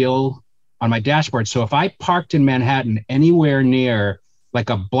seal on my dashboard. So if I parked in Manhattan anywhere near like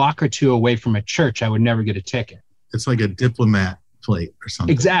a block or two away from a church, I would never get a ticket. It's like a diplomat plate or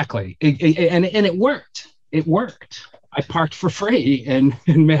something. Exactly. And it worked. It worked. I parked for free in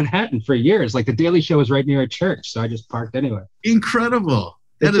Manhattan for years. Like the Daily Show was right near a church. So I just parked anywhere. Incredible.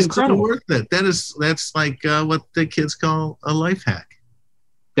 That is incredible. So worth it. That's like what the kids call a life hack.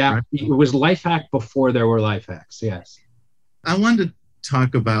 It was life hack before there were life hacks. Yes. I wanted to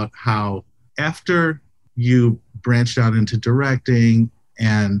talk about how after you branched out into directing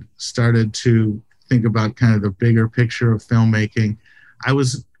and started to think about kind of the bigger picture of filmmaking, I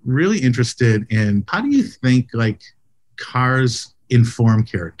was really interested in how do you think like cars inform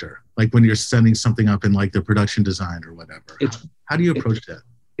character? Like when you're setting something up in like the production design or whatever. How do you approach that?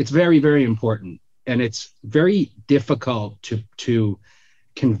 It's very, very important. And it's very difficult to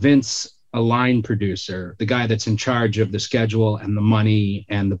convince a line producer, the guy that's in charge of the schedule and the money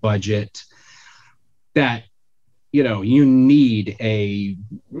and the budget, that you need a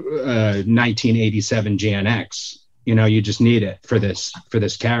 1987 GNX. You just need it for this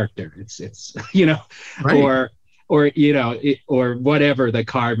character. It's right. or whatever the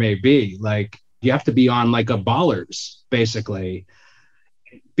car may be. Like you have to be on like a Ballers basically,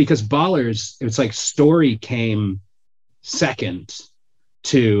 because Ballers, it's like story came second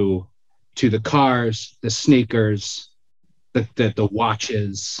to the cars, the sneakers, the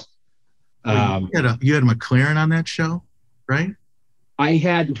watches. You had a McLaren on that show, right?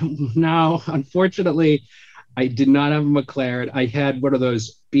 Unfortunately, I did not have a McLaren. I had one of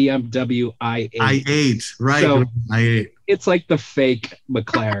those BMW i8. i8, right? So i8. It's like the fake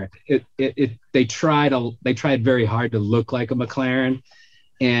McLaren. They tried very hard to look like a McLaren,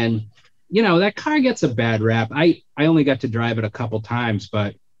 and that car gets a bad rap. I only got to drive it a couple times,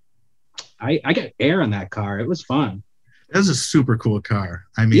 but I got air in that car. It was fun. That was a super cool car.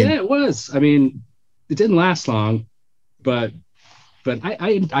 I mean, yeah, it was. I mean, it didn't last long, but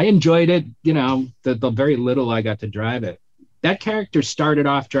I enjoyed it. The very little I got to drive it. That character started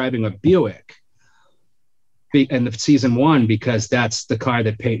off driving a Buick in the season 1 because that's the car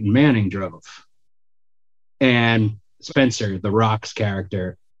that Peyton Manning drove. And Spencer, the Rock's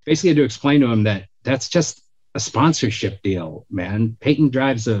character, basically had to explain to him that that's just a sponsorship deal, man. Peyton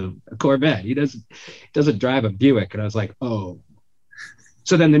drives a Corvette. He doesn't drive a Buick. And I was like, oh.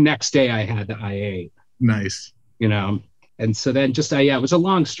 So then the next day I had the i8. Nice. You know, and so then it was a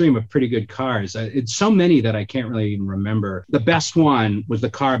long stream of pretty good cars. It's so many that I can't really even remember. The best one was the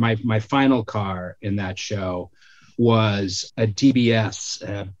car, my final car in that show was a DBS,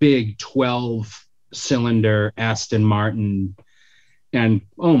 a big 12-cylinder Aston Martin. And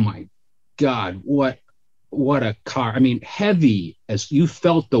oh my God, what a car. I mean, heavy, as you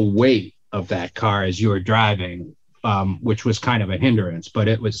felt the weight of that car as you were driving, which was kind of a hindrance, but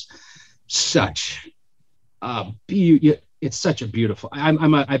it was such it's such a beautiful.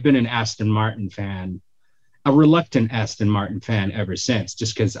 I've been an Aston Martin fan, a reluctant Aston Martin fan ever since,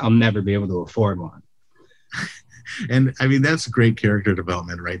 just because I'll never be able to afford one. And I mean, that's great character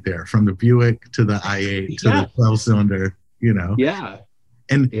development right there, from the Buick to the i8 to the 12-cylinder. You know. Yeah.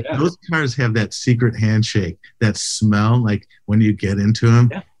 And those cars have that secret handshake, that smell. Like when you get into them,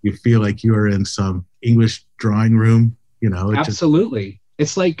 you feel like you are in some English drawing room. You know. Absolutely.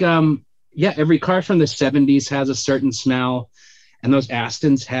 It's like every car from the 70s has a certain smell, and those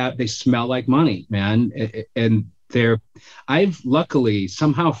Astons they smell like money, man. And I've luckily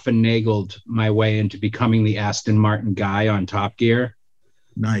somehow finagled my way into becoming the Aston Martin guy on Top Gear.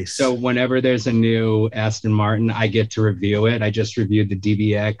 Nice. So whenever there's a new Aston Martin, I get to review it. I just reviewed the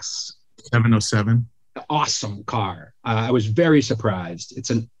DBX 707. Awesome car. I was very surprised. It's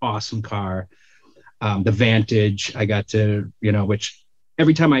an awesome car. The Vantage, I got to, which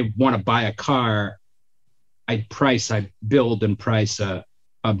every time I want to buy a car, I build and price a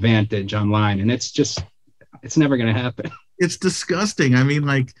Vantage online, and it's never going to happen. It's disgusting. I mean,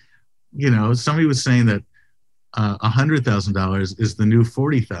 somebody was saying that $100,000 is the new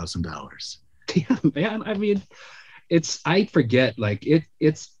 $40,000. Yeah, man. I mean, I forget,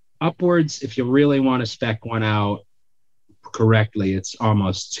 it's upwards. If you really want to spec one out correctly, it's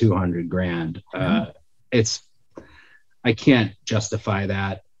almost 200 grand. I can't justify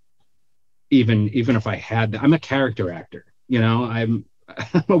that. Even if I had that. I'm a character actor, I'm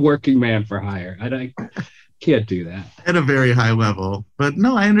a working man for hire. I can't do that at a very high level. But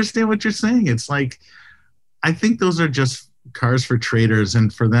no, I understand what you're saying. It's like, I think those are just cars for traders,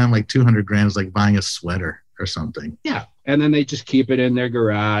 and for them, like 200 grand is like buying a sweater or something. Yeah. And then they just keep it in their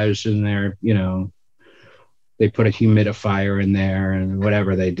garage, and they put a humidifier in there and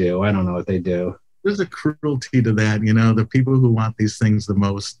whatever they do. I don't know what they do. There's a cruelty to that. The people who want these things the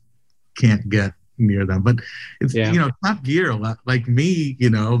most can't get near them. But it's, Top Gear, like me,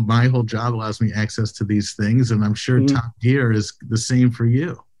 my whole job allows me access to these things. And I'm sure Top Gear is the same for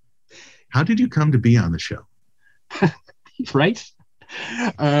you. How did you come to be on the show? Right?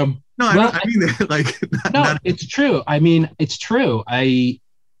 No, it's true. I mean, it's true.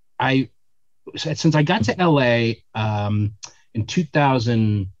 Since I got to LA in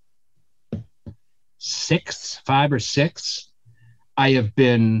 5 or 6, I have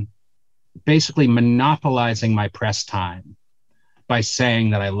been basically monopolizing my press time by saying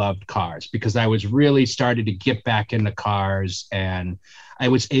that I loved cars, because I was really started to get back into cars, and I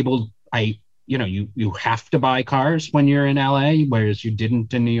was able, you have to buy cars when you're in LA, whereas you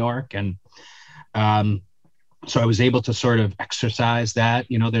didn't in New York. And so I was able to sort of exercise that.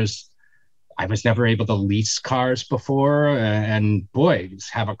 I was never able to lease cars before, and boy,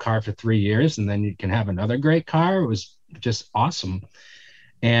 just have a car for 3 years and then you can have another great car. It was just awesome.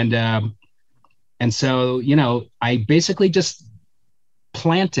 And so, I basically just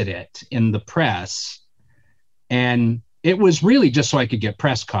planted it in the press, and it was really just so I could get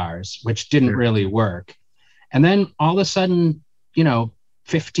press cars, which didn't really work. And then all of a sudden,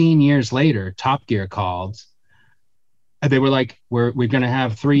 15 years later, Top Gear called. They were like, we're going to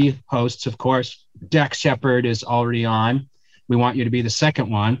have 3 hosts, of course. Dax Shepard is already on. We want you to be the second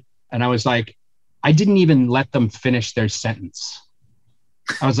one. And I was like, I didn't even let them finish their sentence.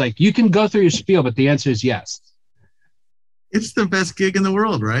 I was like, you can go through your spiel, but the answer is yes. It's the best gig in the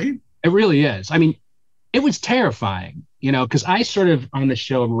world, right? It really is. I mean, it was terrifying, because I sort of on the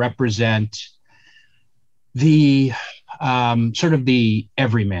show represent the sort of the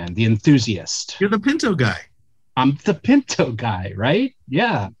everyman, the enthusiast. You're the Pinto guy. I'm the Pinto guy, right?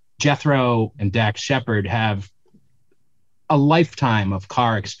 Yeah. Jethro and Dax Shepard have a lifetime of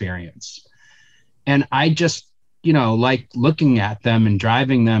car experience. And I just, like looking at them and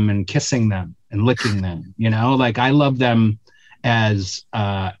driving them and kissing them and licking them, I love them as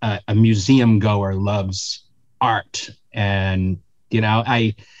a museum goer loves art. And,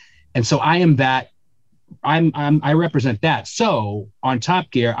 so I am that. I represent that. So on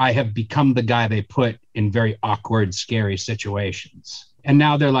Top Gear, I have become the guy they put in very awkward, scary situations. And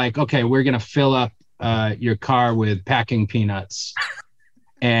now they're like, okay, we're going to fill up your car with packing peanuts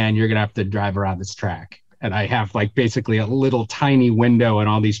and you're going to have to drive around this track. And I have like basically a little tiny window and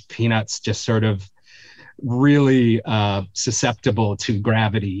all these peanuts just sort of really susceptible to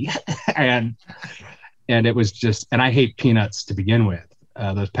gravity. and it was just, and I hate peanuts to begin with.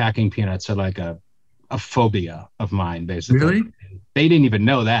 Those packing peanuts are like a phobia of mine, basically. Really? They didn't even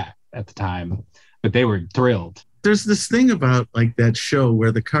know that at the time, but they were thrilled. There's this thing about like that show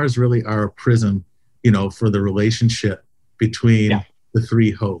where the cars really are a prism, you know, for the relationship between the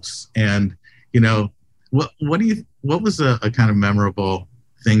three hosts. And, you know, what was a kind of memorable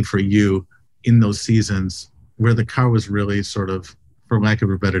thing for you in those seasons where the car was really sort of, for lack of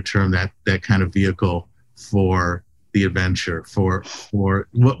a better term, that kind of vehicle for the adventure, for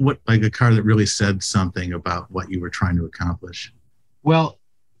what like a car that really said something about what you were trying to accomplish? Well,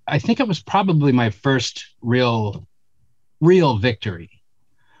 I think it was probably my first real victory.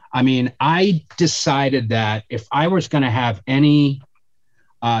 I mean, I decided that if I was going to have any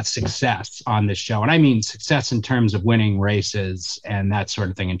success on this show, and I mean success in terms of winning races and that sort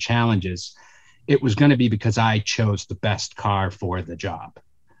of thing and challenges, it was going to be because I chose the best car for the job.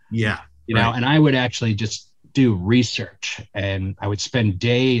 Yeah. You know, and I would actually just do research and I would spend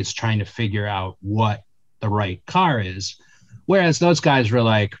days trying to figure out what the right car is. Whereas those guys were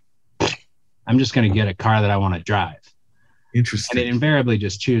like, I'm just going to get a car that I want to drive. Interesting. And they invariably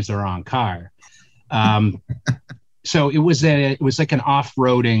just choose the wrong car. So it was like an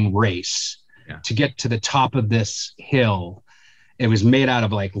off-roading race to get to the top of this hill. It was made out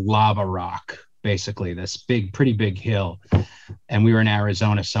of like lava rock, basically, this pretty big hill. And we were in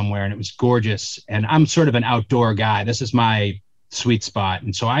Arizona somewhere and it was gorgeous. And I'm sort of an outdoor guy. This is my sweet spot.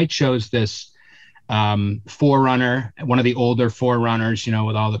 And so I chose this 4Runner, one of the older 4Runners, you know,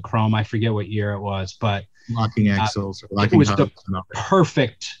 with all the chrome. I forget what year it was, but locking axles. It was the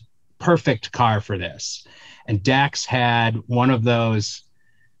perfect car for this. And Dax had one of those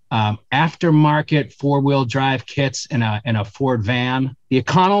aftermarket 4-wheel drive kits in a Ford van, the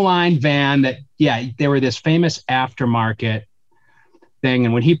Econoline van that, they were this famous aftermarket thing.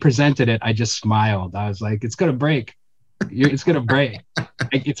 And when he presented it, I just smiled. I was like, it's going to break. It's going to break.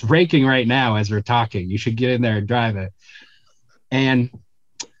 It's breaking right now as we're talking. You should get in there and drive it. And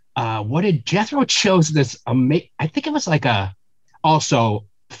what did Jethro chose this? I think it was like also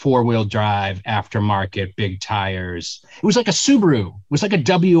 4-wheel drive aftermarket, big tires. It was like a Subaru. It was like a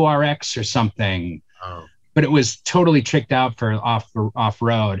WRX or something. Oh. But it was totally tricked out for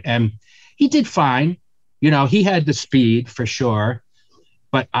off-road. And he did fine. You know, he had the speed for sure,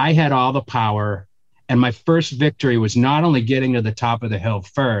 but I had all the power. And my first victory was not only getting to the top of the hill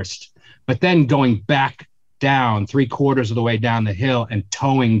first, but then going back down 3/4 of the way down the hill and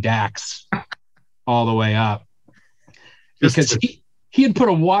towing Dax all the way up. Because he had put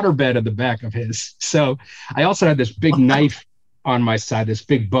a waterbed in the back of his. So I also had this big knife on my side, this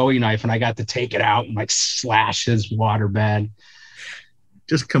big Bowie knife, and I got to take it out and like slash his waterbed.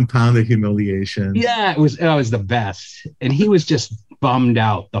 Just compounded humiliation. Yeah, it was the best. And he was just bummed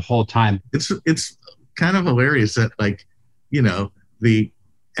out the whole time. It's kind of hilarious that, like, you know, the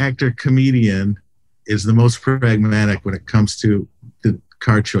actor comedian is the most pragmatic when it comes to the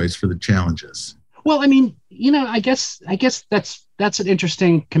car choice for the challenges. Well, I mean, you know, I guess that's an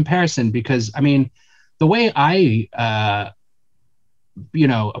interesting comparison because, I mean, the way I,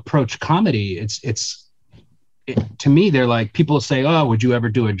 approach comedy, to me, they're like, people say, oh, would you ever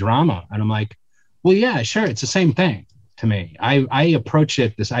do a drama? And I'm like, well, yeah, sure. It's the same thing to me. I approach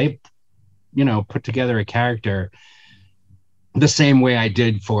it put together a character the same way I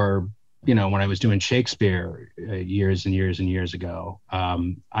did for, when I was doing Shakespeare years and years and years ago.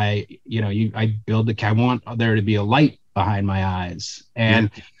 I build I want there to be a light behind my eyes. And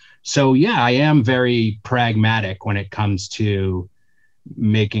so, I am very pragmatic when it comes to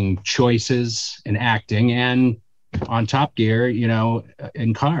making choices in acting and on Top Gear,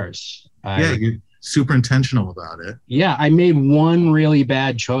 in cars. You're super intentional about it. Yeah, I made one really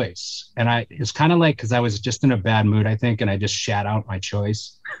bad choice. And it's kind of like, because I was just in a bad mood, I think, and I just shat out my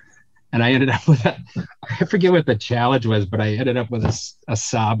choice. And I ended up with I forget what the challenge was, but I ended up with a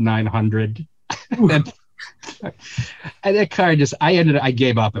Saab 900. and that car I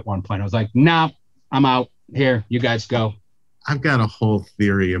gave up at one point. I was like, nah, I'm out. Here, you guys go. I've got a whole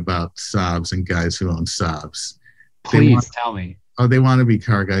theory about Saabs and guys who own Saabs. Please tell me. Oh, they want to be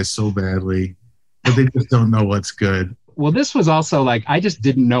car guys so badly, but they just don't know what's good. Well, this was also like, I just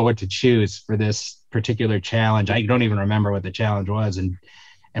didn't know what to choose for this particular challenge. I don't even remember what the challenge was. And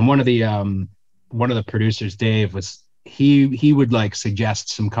one of the producers, Dave, he would like suggest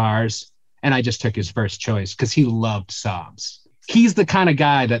some cars, and I just took his first choice because he loved Saabs. he's the kind of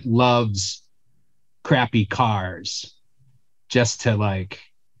guy that loves crappy cars just to like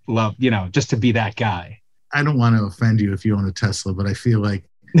love, just to be that guy. I don't want to offend you if you own a Tesla, but I feel like...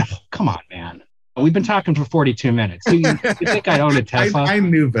 No, come on, man. We've been talking for 42 minutes. You think I own a Tesla? I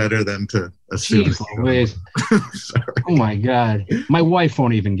knew better than to assume. Jeez, oh my God. My wife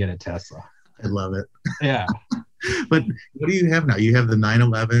won't even get a Tesla. I love it. Yeah. But what do you have now? You have the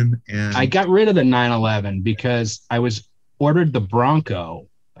 911 and... I got rid of the 911 because I ordered the Bronco.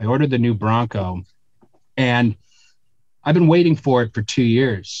 I ordered the new Bronco and I've been waiting for it for 2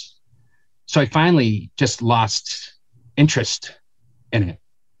 years. So I finally just lost interest in it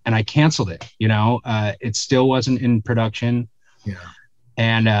and I canceled it. It still wasn't in production. Yeah.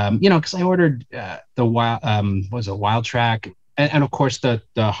 And, because I ordered the Wild Track and of course the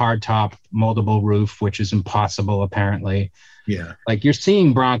hard top moldable roof, which is impossible apparently. Yeah. Like you're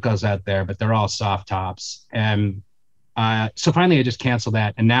seeing Broncos out there, but they're all soft tops. And so finally I just canceled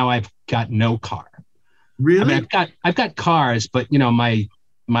that. And now I've got no car. Really? I mean, I've got cars, but my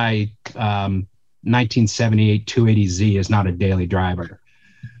 1978 280Z is not a daily driver.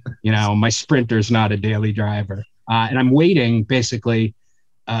 My Sprinter's not a daily driver. And I'm waiting basically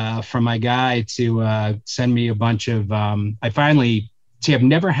for my guy to send me a bunch of I've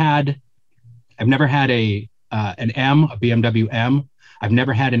never had an BMW M. I've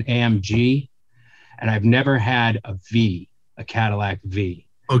never had an AMG, and I've never had a Cadillac V.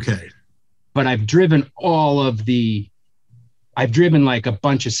 Okay. But I've driven like a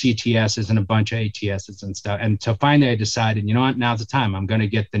bunch of CTSs and a bunch of ATSs and stuff. And so finally I decided, you know what, now's the time. I'm going to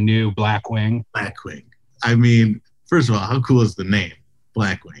get the new Blackwing. Blackwing. I mean, first of all, how cool is the name?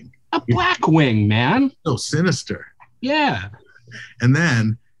 Blackwing. A Blackwing, man. So sinister. Yeah. And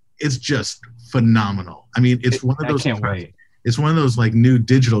then it's just phenomenal. I mean, it's one of those. I can't wait. It's one of those like new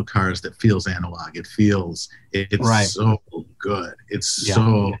digital cars that feels analog. It's right. So good. It's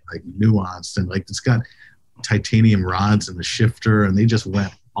so like nuanced and like it's got titanium rods in the shifter and they just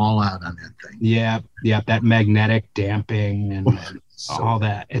went all out on that thing. Yeah. That magnetic damping and all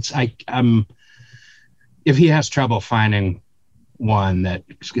that. It's if he has trouble finding one that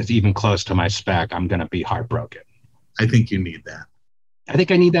is even close to my spec, I'm going to be heartbroken. I think you need that. I think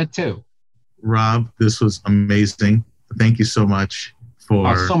I need that too. Rob, this was amazing. Thank you so much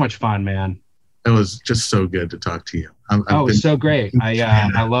for... so much fun, man. It was just so good to talk to you. It was so great.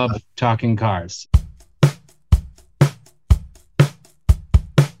 I love talking cars.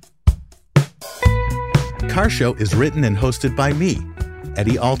 Car Show is written and hosted by me,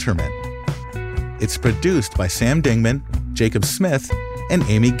 Eddie Alterman. It's produced by Sam Dingman, Jacob Smith, and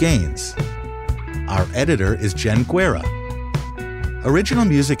Amy Gaines. Our editor is Jen Guerra. Original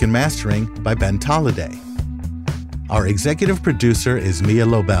music and mastering by Ben Tolliday. Our executive producer is Mia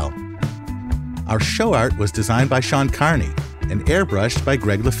Lobel. Our show art was designed by Sean Carney and airbrushed by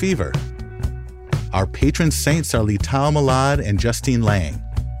Greg Lefevre. Our patron saints are Lital Malad and Justine Lang.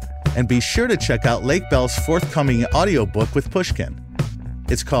 And be sure to check out Lake Bell's forthcoming audiobook with Pushkin.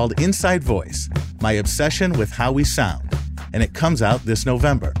 It's called Inside Voice, My Obsession with How We Sound, and it comes out this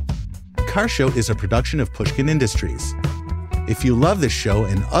November. Car Show is a production of Pushkin Industries. If you love this show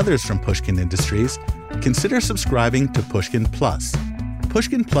and others from Pushkin Industries, consider subscribing to Pushkin Plus.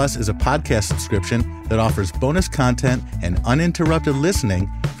 Pushkin Plus is a podcast subscription that offers bonus content and uninterrupted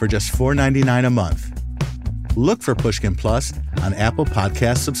listening for just $4.99 a month. Look for Pushkin Plus on Apple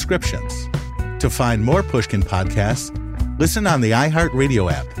Podcast subscriptions. To find more Pushkin podcasts, listen on the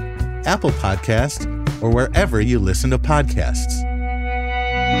iHeartRadio app, Apple Podcasts, or wherever you listen to podcasts.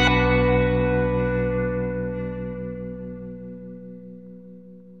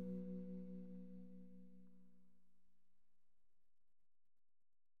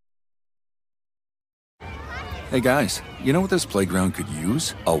 Hey guys, you know what this playground could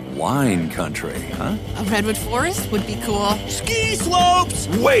use? A wine country, huh? A redwood forest would be cool. Ski slopes!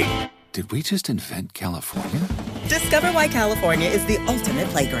 Wait! Did we just invent California? Discover why California is the ultimate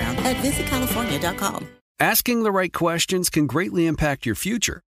playground at visitcalifornia.com. Asking the right questions can greatly impact your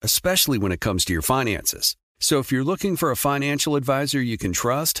future, especially when it comes to your finances. So if you're looking for a financial advisor you can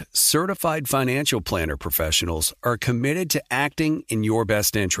trust, certified financial planner professionals are committed to acting in your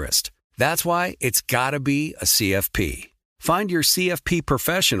best interest. That's why it's got to be a CFP. Find your CFP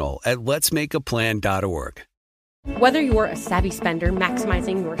professional at letsmakeaplan.org. Whether you're a savvy spender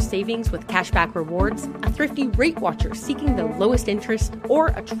maximizing your savings with cashback rewards, a thrifty rate watcher seeking the lowest interest, or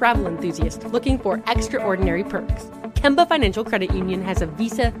a travel enthusiast looking for extraordinary perks, Kemba Financial Credit Union has a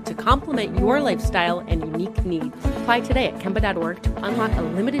visa to complement your lifestyle and unique needs. Apply today at Kemba.org to unlock a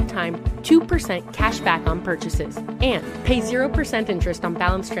limited-time 2% cash back on purchases and pay 0% interest on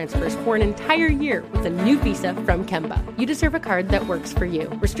balance transfers for an entire year with a new visa from Kemba. You deserve a card that works for you.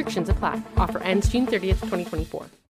 Restrictions apply. Offer ends June 30th, 2024.